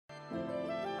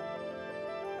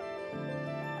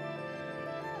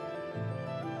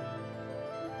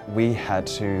We had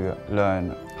to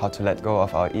learn how to let go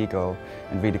of our ego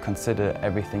and really consider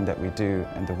everything that we do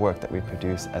and the work that we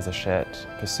produce as a shared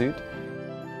pursuit.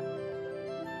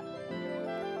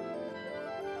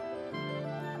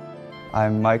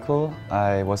 I'm Michael.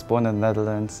 I was born in the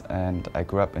Netherlands and I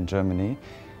grew up in Germany.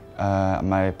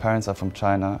 My parents are from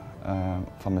China,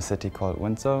 from a city called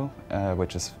Wenzhou,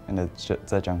 which is in the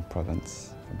Zhejiang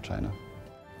province from China.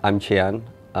 I'm Chiyan.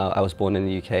 I was born in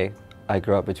the UK. I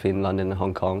grew up between London and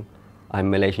Hong Kong. I'm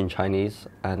Malaysian Chinese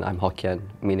and I'm Hokkien,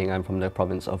 meaning I'm from the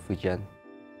province of Fujian.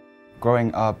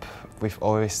 Growing up, we've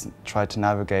always tried to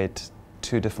navigate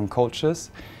two different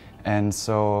cultures, and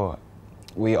so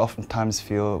we oftentimes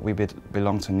feel we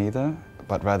belong to neither,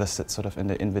 but rather sit sort of in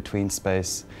the in-between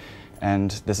space.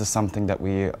 And this is something that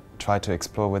we try to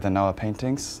explore within our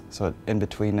paintings. So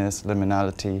in-betweenness,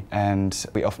 liminality, and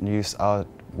we often use our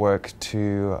work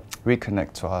to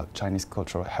reconnect to our Chinese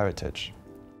cultural heritage.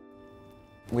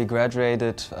 We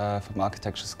graduated from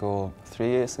architecture school 3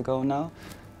 years ago now,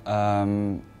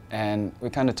 and we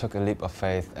kind of took a leap of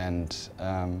faith and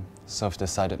sort of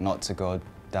decided not to go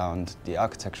down the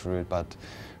architecture route, but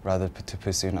rather to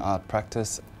pursue an art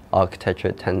practice.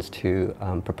 Architecture tends to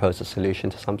propose a solution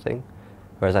to something,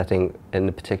 whereas I think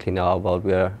particularly in our world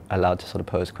we're allowed to sort of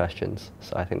pose questions.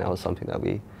 So I think that was something that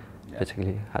we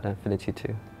particularly had an affinity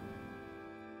to.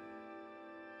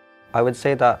 I would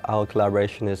say that our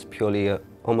collaboration is purely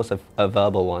almost a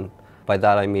verbal one. By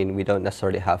that I mean we don't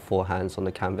necessarily have four hands on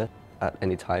the canvas at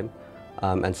any time,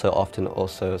 and so often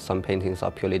also some paintings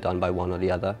are purely done by one or the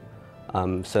other.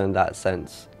 So in that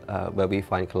sense, where we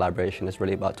find collaboration is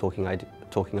really about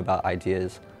talking about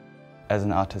ideas. As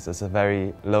an artist, it's a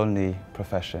very lonely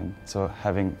profession, so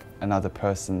having another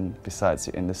person besides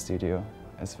you in the studio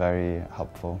is very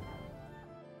helpful.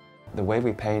 The way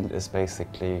we paint is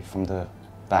basically from the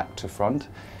back to front.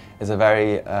 It's a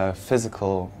very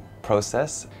physical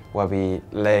process where we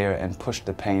layer and push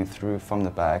the paint through from the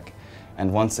back,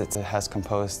 and once it has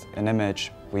composed an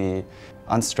image, we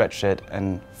unstretch it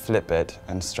and flip it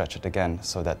and stretch it again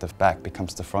so that the back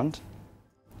becomes the front.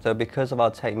 So because of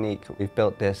our technique, we've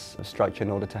built this structure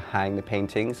in order to hang the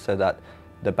paintings so that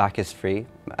the back is free,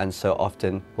 and so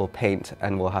often we'll paint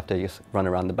and we'll have to just run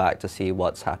around the back to see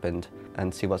what's happened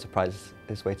and see what surprise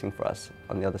is waiting for us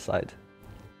on the other side.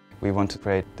 We want to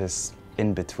create this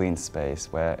in-between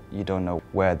space where you don't know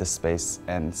where the space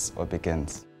ends or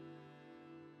begins.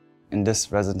 In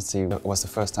this residency, it was the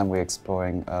first time we were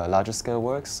exploring larger scale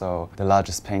works, so the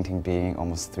largest painting being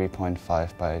almost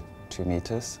 3.5 by 2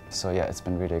 meters. So yeah, it's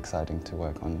been really exciting to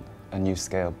work on a new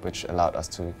scale, which allowed us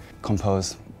to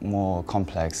compose more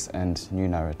complex and new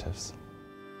narratives.